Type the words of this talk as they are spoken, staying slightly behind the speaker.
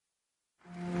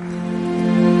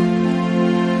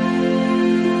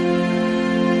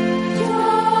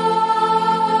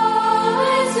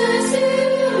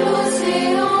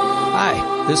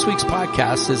This week's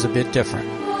podcast is a bit different.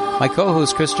 My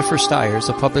co-host Christopher Stiers,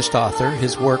 a published author,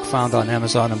 his work found on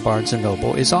Amazon and Barnes &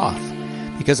 Noble, is off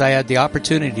because I had the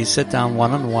opportunity to sit down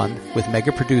one-on-one with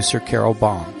mega producer Carol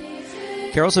Baum.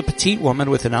 Carol's a petite woman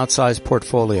with an outsized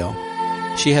portfolio.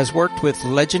 She has worked with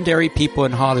legendary people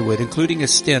in Hollywood, including a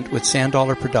stint with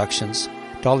Sandollar Productions,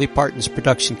 Dolly Parton's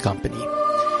production company.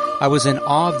 I was in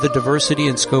awe of the diversity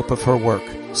and scope of her work.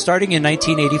 Starting in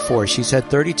 1984, she's had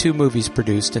 32 movies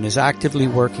produced and is actively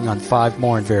working on 5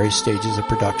 more in various stages of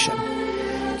production.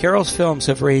 Carol's films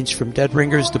have ranged from Dead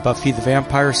Ringers to Buffy the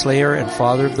Vampire Slayer and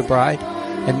Father of the Bride,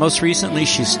 and most recently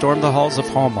she stormed the halls of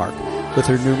Hallmark with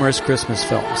her numerous Christmas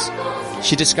films.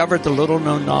 She discovered the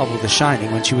little-known novel The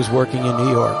Shining when she was working in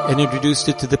New York and introduced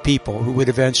it to the people who would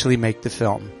eventually make the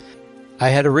film. I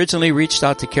had originally reached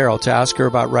out to Carol to ask her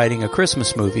about writing a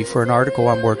Christmas movie for an article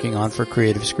I'm working on for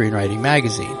Creative Screenwriting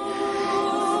magazine.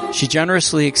 She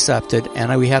generously accepted,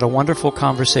 and we had a wonderful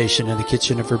conversation in the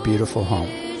kitchen of her beautiful home.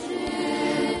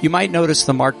 You might notice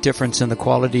the marked difference in the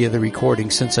quality of the recording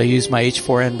since I use my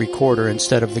H4n recorder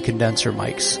instead of the condenser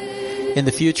mics. In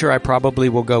the future, I probably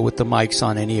will go with the mics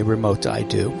on any remote I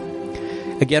do.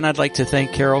 Again, I'd like to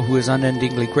thank Carol, who is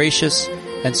unendingly gracious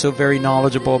and so very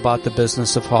knowledgeable about the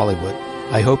business of Hollywood.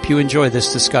 I hope you enjoy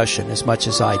this discussion as much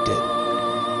as I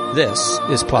did. This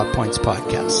is Plot Points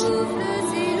Podcast.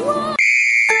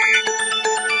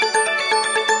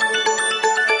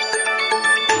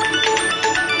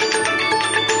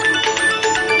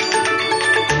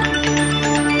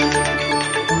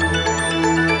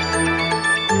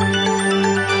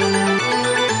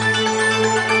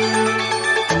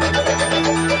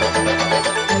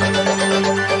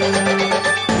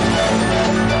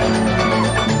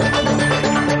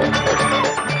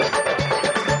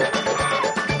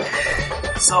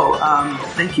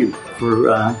 Thank you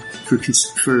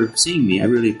for seeing me. I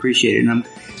really appreciate it. And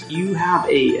you have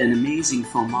an amazing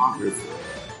filmography.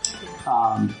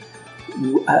 I'm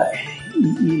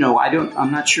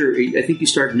not sure. I think you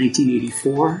started in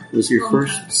 1984. Was your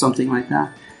first something like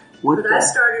that? I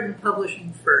started in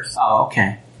publishing first. Oh,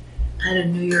 okay. I had a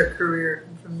New York career.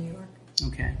 I'm from New York.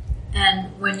 Okay.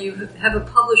 And when you have a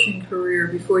publishing career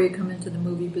before you come into the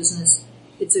movie business,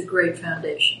 it's a great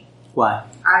foundation. Why?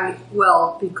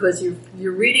 Because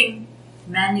you're reading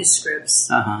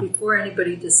manuscripts before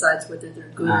anybody decides whether they're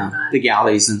good or not. The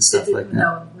galleys and stuff like that.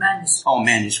 No, manuscripts. Oh,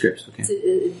 manuscripts.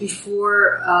 Okay.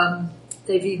 Before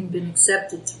they've even been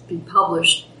accepted to be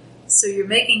published, so you're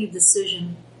making a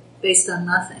decision based on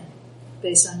nothing,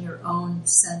 based on your own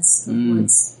sense of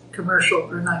what's commercial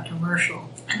or not commercial.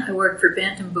 And I worked for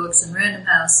Bantam Books and Random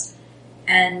House.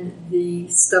 And the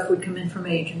stuff would come in from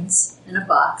agents in a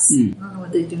box. I don't know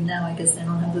what they do now. I guess they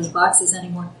don't have those boxes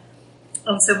anymore.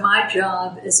 And so my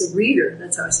job as a reader,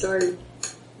 that's how I started,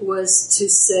 was to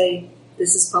say,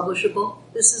 this is publishable,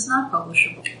 this is not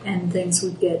publishable. And things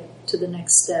would get to the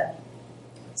next step.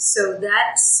 So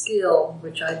that skill,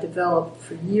 which I developed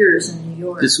for years in New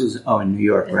York. This was, in New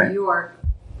York, right? In New York,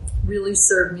 really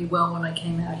served me well when I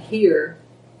came out here.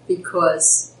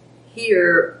 Because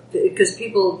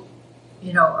people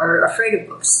are afraid of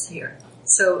books here.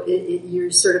 So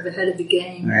you're sort of ahead of the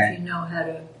game if you know how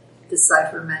to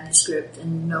decipher a manuscript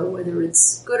and know whether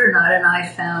it's good or not. And I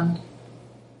found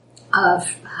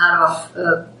hot off,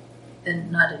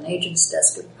 and not an agent's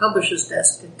desk, a publisher's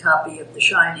desk, a copy of The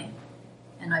Shining.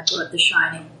 And I brought The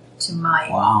Shining to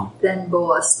my then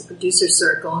boss, the producer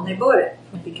circle, and they bought it.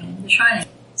 It became The Shining.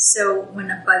 So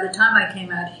by the time I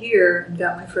came out here and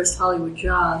got my first Hollywood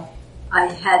job, I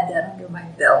had that under my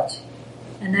belt.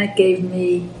 And that gave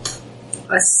me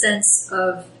a sense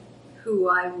of who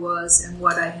I was and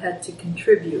what I had to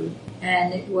contribute.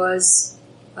 And it was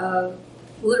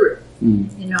literate,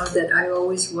 that I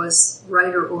always was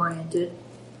writer-oriented,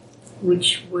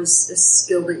 which was a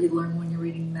skill that you learn when you're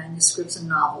reading manuscripts and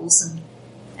novels.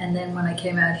 And then when I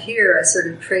came out here, I sort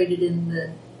of traded in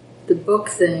the book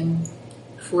thing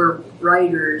for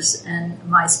writers, and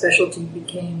my specialty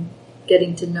became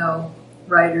getting to know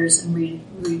writers and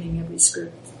reading every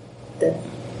script that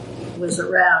was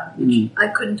around, which I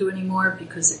couldn't do anymore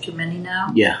because there are too many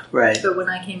now. Yeah, right. But when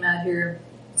I came out here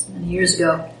so many years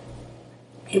ago,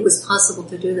 it was possible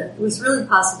to do that. It was really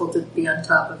possible to be on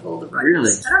top of all the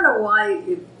writers. Really? I don't know why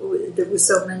there were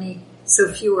so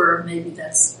few, or maybe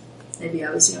I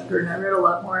was younger and I read a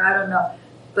lot more. I don't know.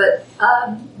 But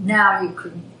now you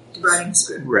couldn't writing a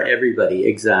script. Right, everybody,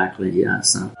 exactly, yeah.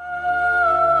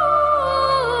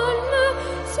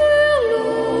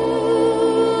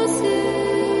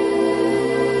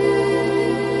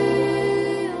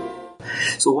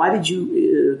 So why did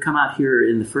you come out here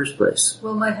in the first place?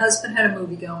 Well, my husband had a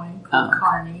movie going called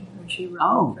Carney, which which he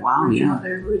wrote. The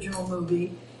original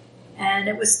movie. And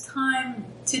it was time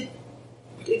to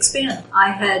expand.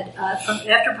 I had,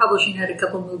 after publishing, I had a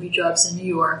couple movie jobs in New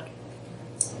York.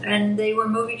 And they were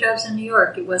movie jobs in New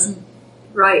York. It wasn't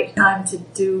right. Time to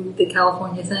do the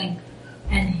California thing.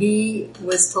 And he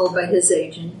was told by his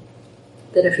agent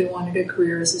that if he wanted a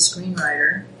career as a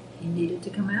screenwriter, he needed to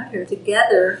come out here.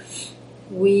 Together,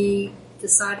 we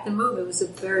decided to move. It was a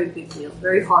very big deal,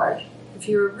 very hard. If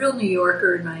you're a real New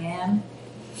Yorker, and I am,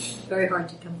 very hard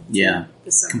to come to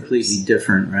the suburbs. Completely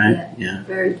different, right? Yeah,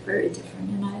 very, very different.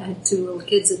 And I had 2 little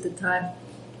kids at the time,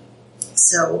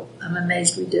 so I'm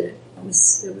amazed we did it. It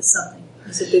was something. It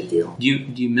was a big deal. Do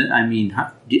you miss? I mean,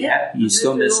 you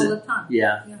still miss it all the time.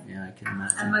 Yeah, I can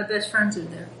imagine. And my best friends are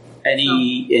there.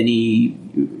 Any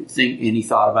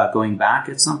thought about going back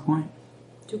at some point?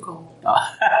 Too cold.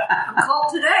 I'm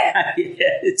cold today.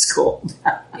 Yeah, it's cold.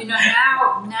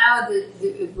 Now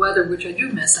the weather, which I do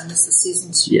miss. I miss the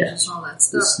seasons changes and all that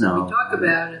stuff. The snow. We talk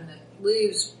about and the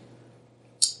leaves,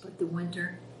 but the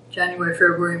winter, January,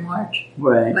 February, March.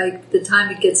 Right. By the time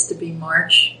it gets to be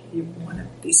March, you want to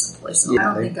be someplace else. I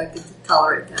don't think I could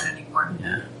tolerate that anymore.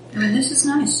 Yeah. I mean, this is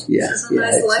nice. Yeah. This is a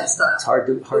nice lifestyle. It's hard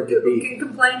to beat. Who can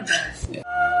complain about it? Yeah.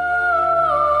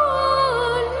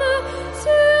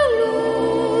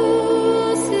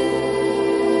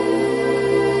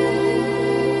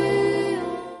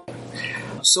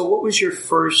 So, what was your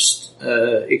first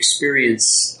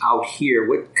experience out here?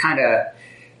 What kind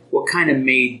of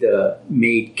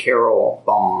made Carol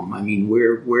bomb? I mean,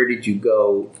 where did you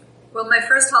go? Well, my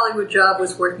first Hollywood job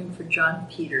was working for John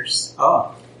Peters.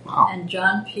 Oh, wow! And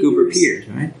John Peters, Goober Peters,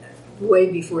 right?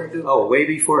 Way before Goober. Oh, way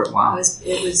before it. Wow!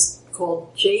 It was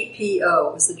called JPO.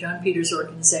 It was the John Peters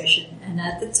Organization, and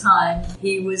at the time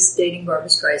he was dating Barbra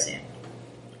Streisand.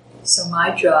 So my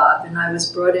job, and I was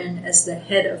brought in as the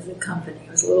head of the company.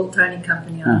 It was a little tiny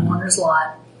company on Warner's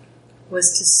lot,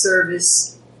 was to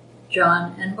service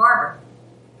John and Barbara.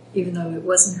 Even though it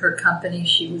wasn't her company,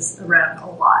 she was around a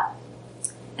lot.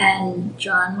 And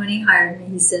John, when he hired me,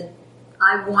 he said,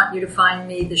 I want you to find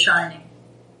me The Shining.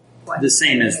 The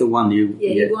same as the one you...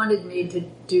 Yeah, he wanted me to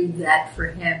do that for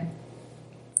him,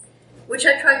 which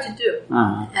I tried to do.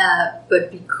 But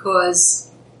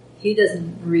because he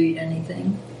doesn't read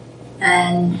anything,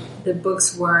 and the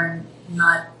books were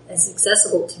not as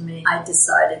accessible to me, I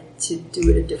decided to do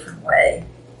it a different way.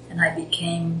 And I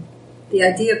became the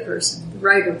idea person, the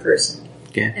writer person.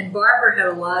 Okay. And Barbara had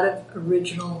a lot of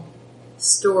original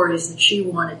stories that she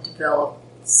wanted developed,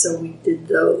 so we did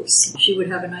those. She would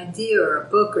have an idea or a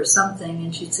book or something,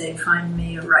 and she'd say, find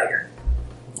me a writer.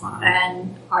 Wow.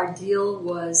 And our deal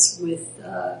was with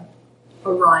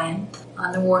Orion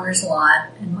on the Warner's lot,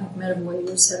 and Mike Medavoy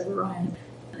was head of Orion.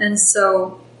 And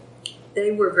so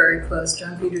they were very close.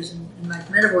 John Peters and Mike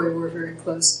Medavoy were very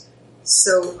close.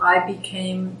 So I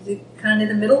became kind of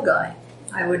the middle guy.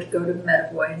 I would go to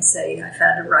Medavoy and say, I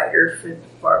found a writer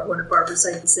for one of Barbara's.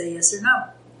 I could say yes or no.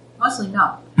 Mostly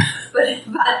no.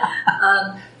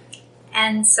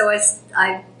 And so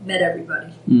I met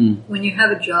everybody. When you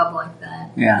have a job like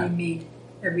that, you meet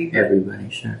everybody. Everybody,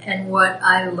 sure. And what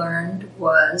I learned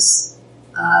was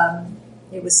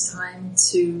it was time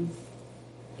to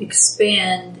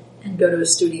expand and go to a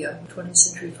studio, 20th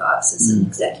Century Fox, as an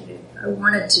executive. I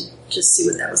wanted to just see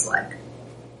what that was like,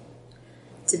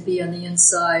 to be on the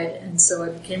inside. And so I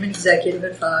became an executive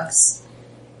at Fox,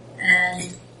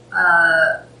 and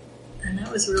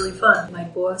that was really fun. My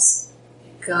boss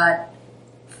got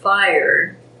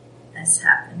fired, as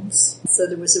happens. So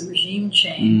there was a regime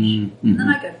change, and then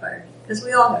I got fired, because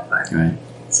we all got fired. Right.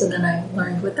 So then I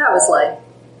learned what that was like.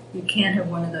 You can't have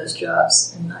one of those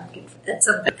jobs and not get at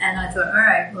something. And I thought, all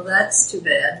right, well, that's too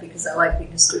bad, because I like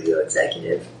being a studio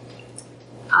executive.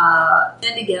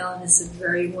 Sandy Gallin is a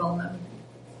very well-known,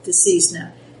 deceased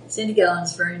now. Sandy Gallin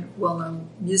is a very well-known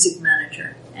music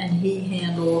manager, and he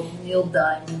handled Neil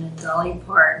Diamond and Dolly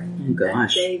Parton, and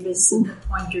Davis and the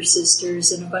Pointer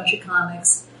Sisters and a bunch of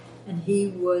comics. And he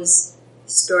was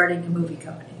starting a movie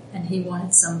company, and he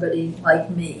wanted somebody like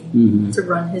me to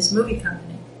run his movie company.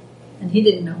 And he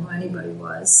didn't know who anybody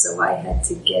was, so I had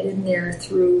to get in there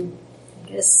through, I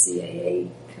guess, CAA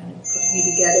kind of put me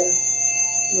together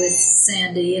with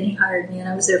Sandy, and he hired me, and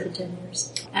I was there for 10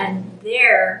 years. And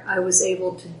there I was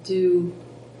able to do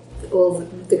all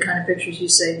the kind of pictures you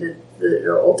say that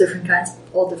are all different kinds.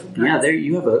 Yeah, there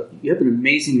you have an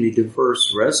amazingly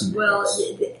diverse resume. Well,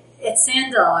 at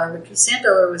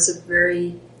Sandollar was a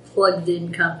very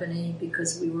plugged-in company,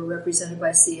 because we were represented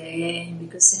by CAA, and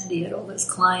because Sandy had all those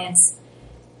clients,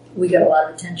 we got a lot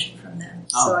of attention from them.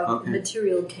 So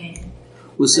material came.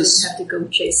 I didn't have to go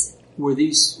chase it.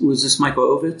 Was this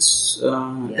Michael Ovitz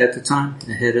at the time,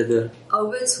 the head of the?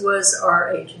 Ovitz was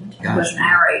our agent. Gotcha. He wasn't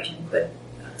our agent, but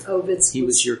Ovitz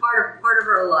was your part of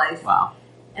our life. Wow.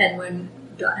 And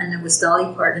it was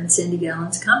Dolly Parton and Sandy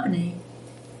Gallen's company.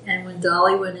 And when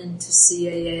Dolly went into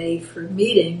CAA for a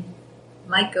meeting,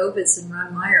 Mike Ovitz and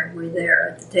Ron Meyer were there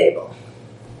at the table.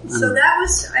 So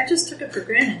I just took it for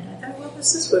granted. I thought, well,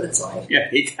 this is what it's like. Yeah.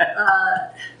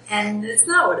 And it's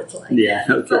not what it's like. Yeah,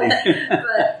 no kidding.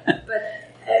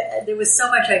 but there was so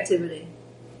much activity.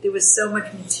 There was so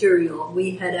much material.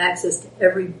 We had access to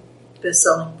every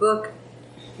best-selling book.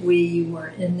 We were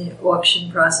in the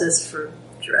auction process for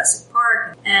Jurassic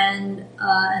Park. And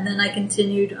then I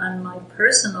continued on my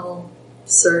personal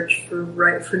search for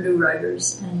new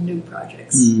writers and new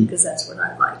projects, because that's what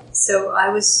I like. So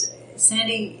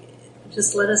Sandy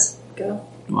just let us go.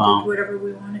 Wow. Did whatever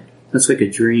we wanted. That's like a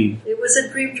dream. It was a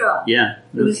dream job. Yeah,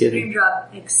 no It was kidding. a dream job,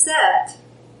 except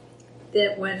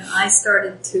that when I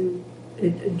started to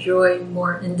enjoy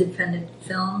more independent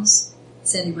films,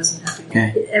 Sandy wasn't happy.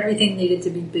 Okay. Everything needed to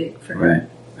be big for him.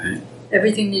 Right.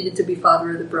 Everything needed to be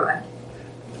Father of the Bride.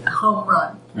 A home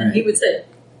run. And Right. he would say,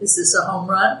 is this a home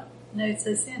run? And I'd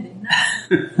say, Sandy,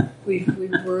 no. we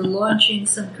were launching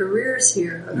some careers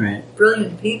here of Right.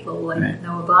 brilliant people like Right.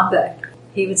 Noah Baumbach.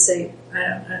 He would say,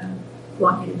 I don't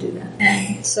want you to do that.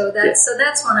 And so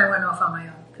that's when I went off on my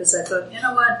own, because I thought, you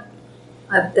know what?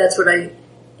 That's what I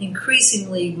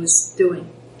increasingly was doing.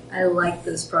 I liked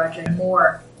those projects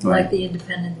more. I Right. liked the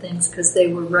independent things because they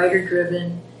were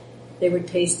writer-driven. They were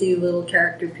tasty little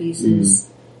character pieces.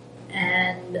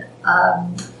 And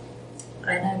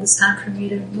it was time for me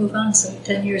to move on, so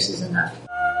 10 years is enough.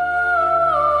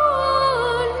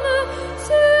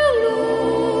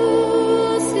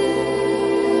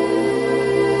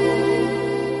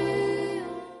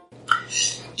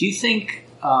 Do you think,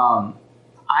 I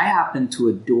happen to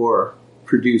adore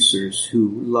producers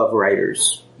who love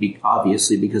writers,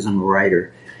 obviously because I'm a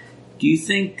writer. Do you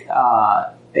think,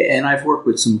 and I've worked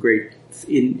with some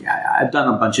I've done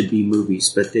a bunch of B movies,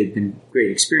 but they've been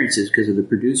great experiences because of the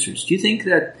producers. Do you think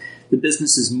that the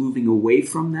business is moving away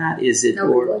from that? Is it?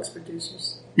 Nobody likes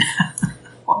producers.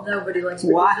 Nobody likes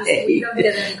producers. Why? We don't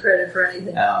get any credit for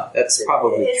anything. That's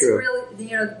probably it's true. It's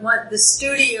really, the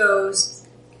studios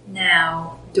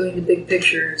now doing the big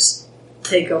pictures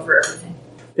take over everything.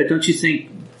 But don't you think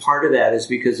part of that is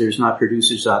because there's not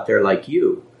producers out there like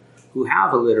you who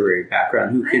have a literary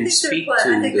background who can speak to?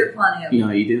 I think there are plenty of them. You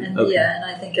know, you do? And, okay. Yeah, and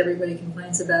I think everybody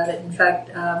complains about it. In fact,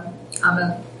 I'm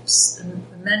a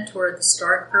mentor at the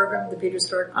Stark program, the Peter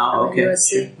Stark program at USC.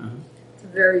 Sure. Uh-huh. It's a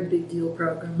very big deal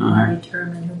program. Marty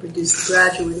Turman, who produced The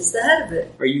Graduate, is the head of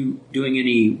it. Are you doing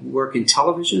any work in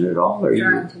television at all? Or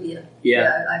Trying to,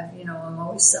 yeah. I'm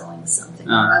always selling something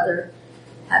or other.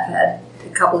 I've had a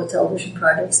couple of television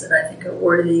projects that I think are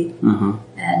worthy,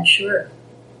 and sure,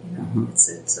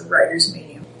 it's a writer's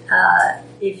medium.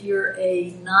 If you're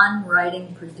a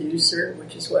non-writing producer,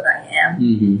 which is what I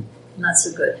am, not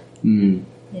so good.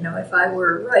 If I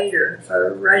were a writer, if I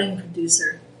were a writing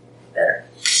producer, better.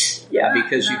 Yeah,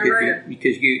 because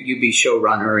you'd be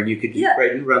showrunner and you could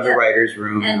run the writer's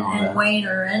room and all that. And Wayne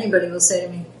or anybody will say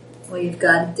to me, "Well, you've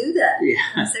got to do that." Yeah.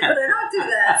 I say, "But I don't do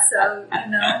that." So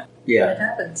it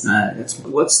happens.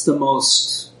 What's the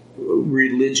most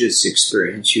religious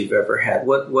experience you've ever had?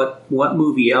 What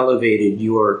movie elevated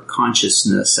your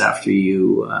consciousness after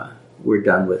you were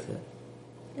done with it?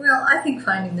 Well, I think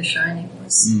Finding the Shining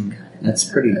was kind of that's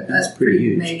pretty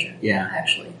huge. Major, yeah,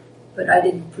 actually. But I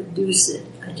didn't produce it.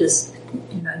 I just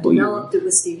developed it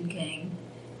with Stephen King.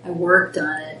 I worked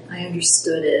on it. I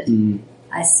understood it.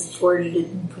 I supported it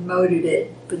and promoted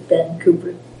it. But then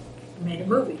Kubrick made a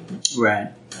movie. Right.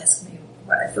 Asked me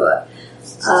what I thought.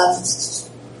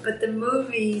 But the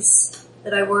movies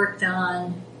that I worked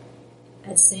on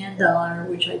at Sand Dollar,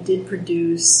 which I did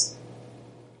produce,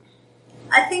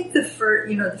 I think the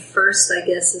first, I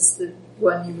guess, is the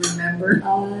one you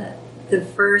remember. The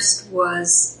first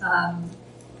was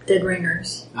Dead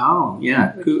Ringers. Oh,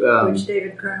 yeah. Which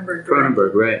David Cronenberg directed.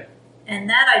 Cronenberg, right. And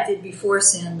that I did before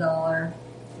Sand Dollar.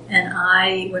 And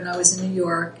when I was in New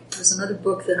York, it was another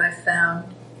book that I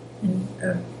found. And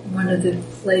one of the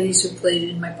ladies who played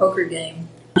in my poker game,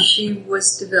 she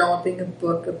was developing a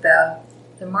book about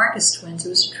the Marcus twins. It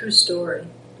was a true story.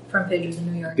 Front page of the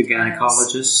New York Times. The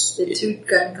gynecologists? The two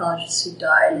gynecologists who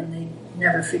died, and they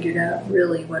never figured out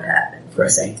really what happened,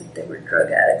 except that they were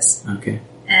drug addicts. Okay.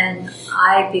 And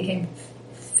I became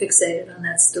fixated on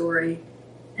that story,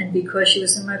 and because she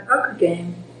was in my poker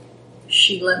game,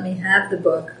 she let me have the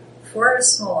book for a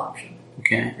small option.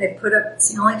 Okay. I put up,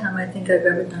 it's the only time I think I've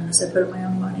ever done this, I put up my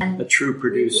own money. And a true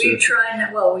producer. We try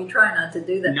not to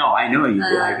do that. No, I know you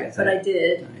do. But I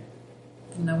did.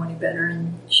 Didn't know any better,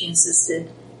 and she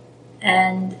insisted.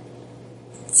 And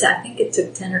so I think it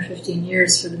took 10 or 15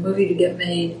 years for the movie to get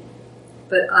made,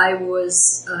 but I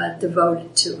was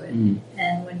devoted to it. Mm.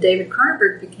 And when David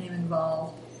Cronenberg became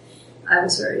involved, I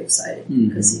was very excited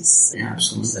because he's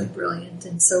so brilliant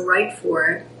and so right for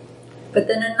it. But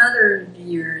then another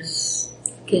years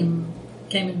came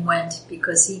and went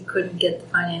because he couldn't get the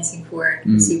financing for it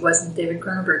because he wasn't David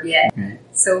Cronenberg yet. Right.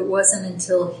 So it wasn't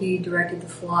until he directed The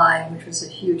Fly, which was a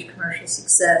huge commercial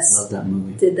success. Love that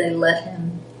movie. Did they let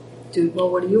him do, well,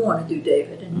 what do you want to do,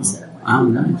 David? And he said, I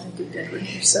want to do Dead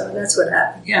Ringers. So that's what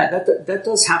happened. Yeah, that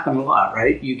does happen a lot,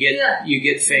 right? You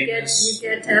get famous. You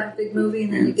get to have a big movie,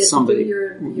 and then you get to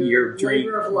do your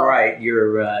labor of love. Right,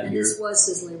 and this was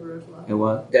his labor of love. It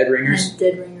was Dead Ringers. And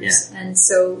Dead Ringers, yeah. And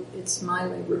so it's my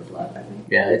labor of love. I think.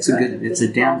 Yeah, it's a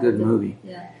damn good movie.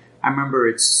 Yeah, I remember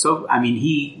it's so. I mean,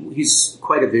 he's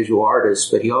quite a visual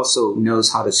artist, but he also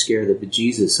knows how to scare the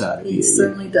bejesus out of you. He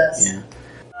certainly does. Yeah.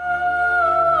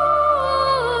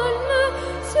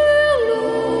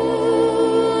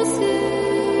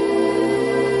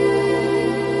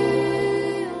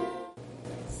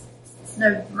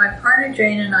 No, my partner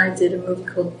Jane and I did a movie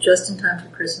called Just in Time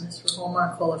for Christmas for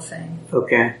Hallmark Hall of Fame.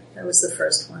 Okay. That was the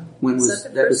first one. When was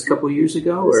that? Was a couple of years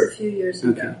ago? It was a few years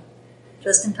ago.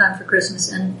 Just in Time for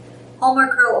Christmas. And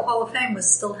Hallmark Hall of Fame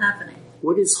was still happening.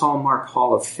 What is Hallmark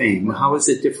Hall of Fame? How is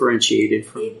it differentiated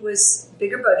from? It was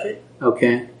bigger budget.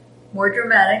 Okay. More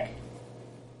dramatic.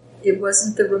 It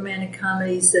wasn't the romantic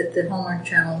comedies that the Hallmark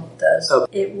Channel does.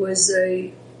 Okay. It was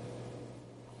a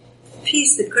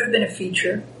piece that could have been a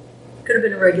feature. Could have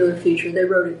been a regular feature. They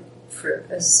wrote it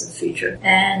as a feature.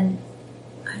 And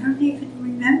I don't even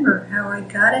remember how I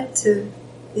got it to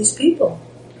these people.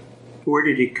 Where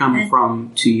did it come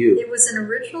from to you? It was an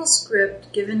original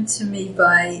script given to me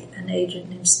by an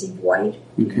agent named Steve White.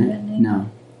 Do you know that name?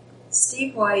 No.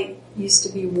 Steve White used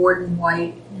to be Warden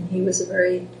White, and he was a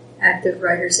very active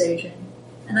writer's agent.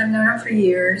 And I've known him for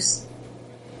years.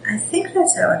 I think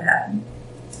that's how it happened.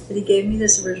 That he gave me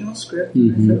this original script.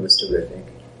 I thought it was terrific.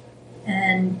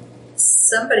 And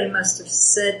somebody must have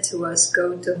said to us,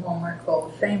 go to Hallmark Hall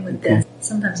of Fame with this.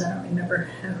 Sometimes I don't remember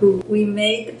who. We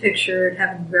made the picture. It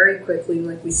happened very quickly.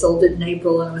 Like we sold it in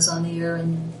April and it was on the air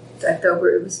in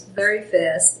October. It was very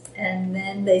fast. And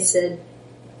then they said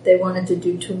they wanted to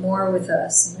do 2 more with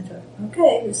us. And I thought,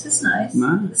 okay, this is nice.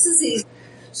 This is easy.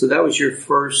 So that was your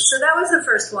first? So that was the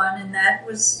first one, and that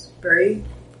was very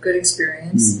good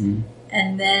experience. Mm-hmm.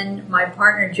 And then my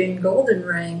partner, Jane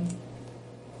Goldenring,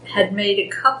 had made a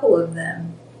couple of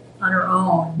them on her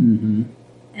own. Mm-hmm.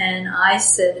 And I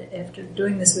said, after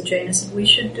doing this with Jane, I said, we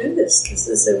should do this. This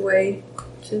is a way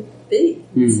to be.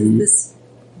 Mm-hmm.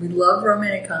 We love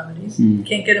romantic comedies. Mm-hmm.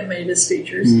 Can't get them made as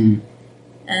features. Mm-hmm.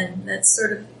 And that's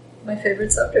sort of my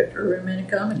favorite subject for romantic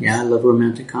comedies. Yeah, I love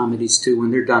romantic comedies too.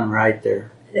 When they're done right,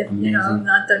 they're amazing.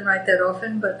 Not done right that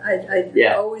often, but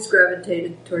I always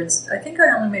gravitated towards... I think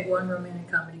I only made one romantic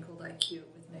comedy called IQ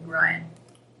with Meg Ryan.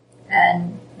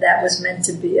 And that was meant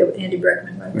to be... Andy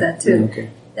Breckman wrote that too. Okay.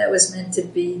 That was meant to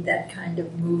be that kind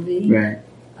of movie. Right.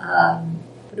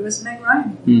 But it was Meg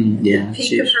Ryan. The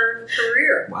peak of her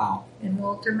career. Wow. In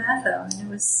Walter Matthau. And it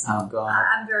was... Oh, God.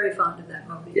 I'm very fond of that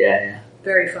movie. Yeah.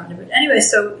 Very fond of it. Anyway,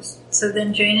 so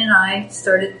then Jane and I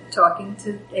started talking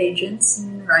to agents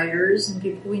and writers and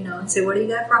people we know and say, what do you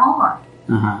got for Hallmark?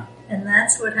 Uh-huh. And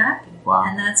that's what happened. Wow.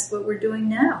 And that's what we're doing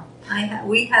now.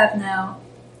 We have now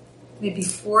maybe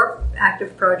 4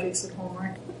 active projects at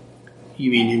Hallmark.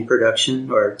 You mean in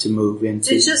production or to move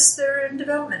into? It's just they're in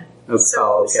development. Okay.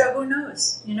 So who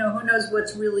knows? Who knows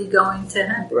what's really going to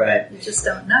happen? Right. You just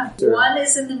don't know. Sure. One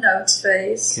is in the notes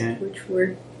phase, which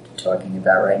we're talking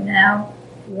about right now.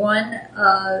 One,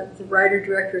 the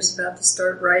writer-director is about to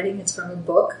start writing. It's from a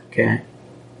book. Okay.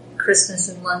 Christmas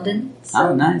in London.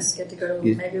 So nice. Maybe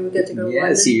we get to go to London.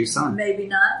 Yeah, see your son. Maybe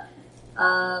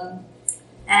not.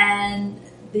 And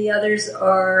the others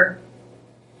are,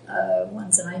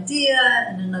 one's an idea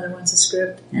and another one's a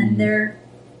script. And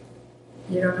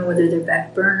you don't know whether they're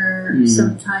back burner.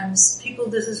 Sometimes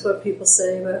this is what people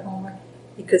say about Hallmark.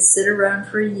 You could sit around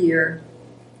for a year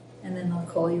and then they'll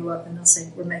call you up and they'll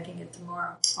say, we're making it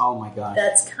tomorrow. Oh, my gosh.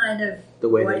 That's kind of the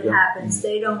way what happens.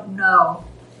 They don't know.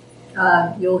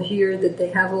 You'll hear that they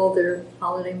have all their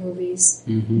holiday movies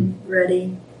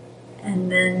ready,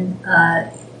 and then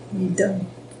you don't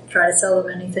try to sell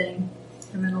them anything,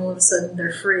 and then all of a sudden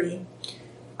they're free.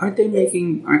 Aren't they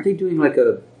doing like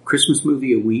a Christmas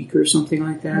movie a week or something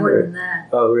like that? More than that.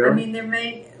 Oh, really? I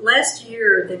mean, last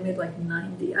year they made like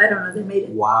 90. I don't know. They made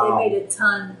a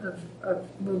ton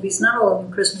of movies, not all of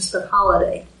them Christmas, but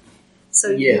holiday. So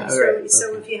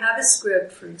so if you have a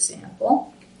script, for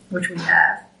example, which we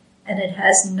have, and it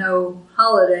has no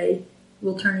holiday,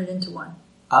 we'll turn it into one.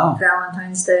 Oh.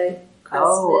 Valentine's Day,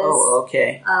 Christmas,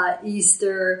 okay.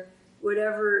 Easter,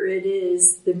 whatever it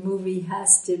is, the movie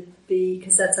has to be,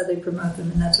 because that's how they promote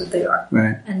them, and that's what they are.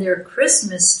 Right. And their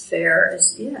Christmas fair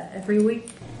is, every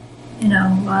week, you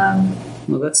know.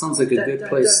 Well, that sounds like a good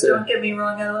place. Don't get me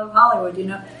wrong, I love Hollywood, you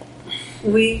know.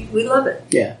 We love it.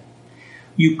 Yeah.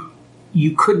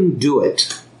 You couldn't do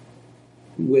it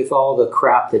with all the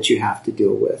crap that you have to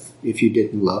deal with if you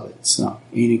didn't love it. So,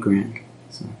 ain't it grand?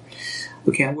 So,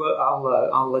 okay, well,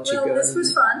 I'll let you go. Well, this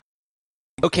was fun.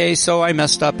 Okay, so I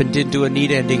messed up and didn't do a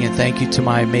neat ending, and thank you to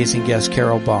my amazing guest,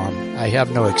 Carol Baum. I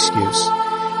have no excuse.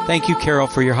 Thank you, Carol,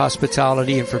 for your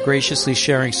hospitality and for graciously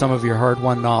sharing some of your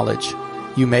hard-won knowledge.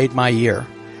 You made my year.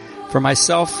 For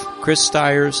myself, Chris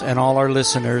Stiers, and all our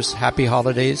listeners, happy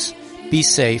holidays. Be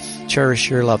safe, cherish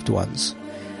your loved ones.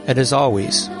 And as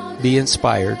always, be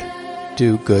inspired,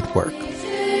 do good work.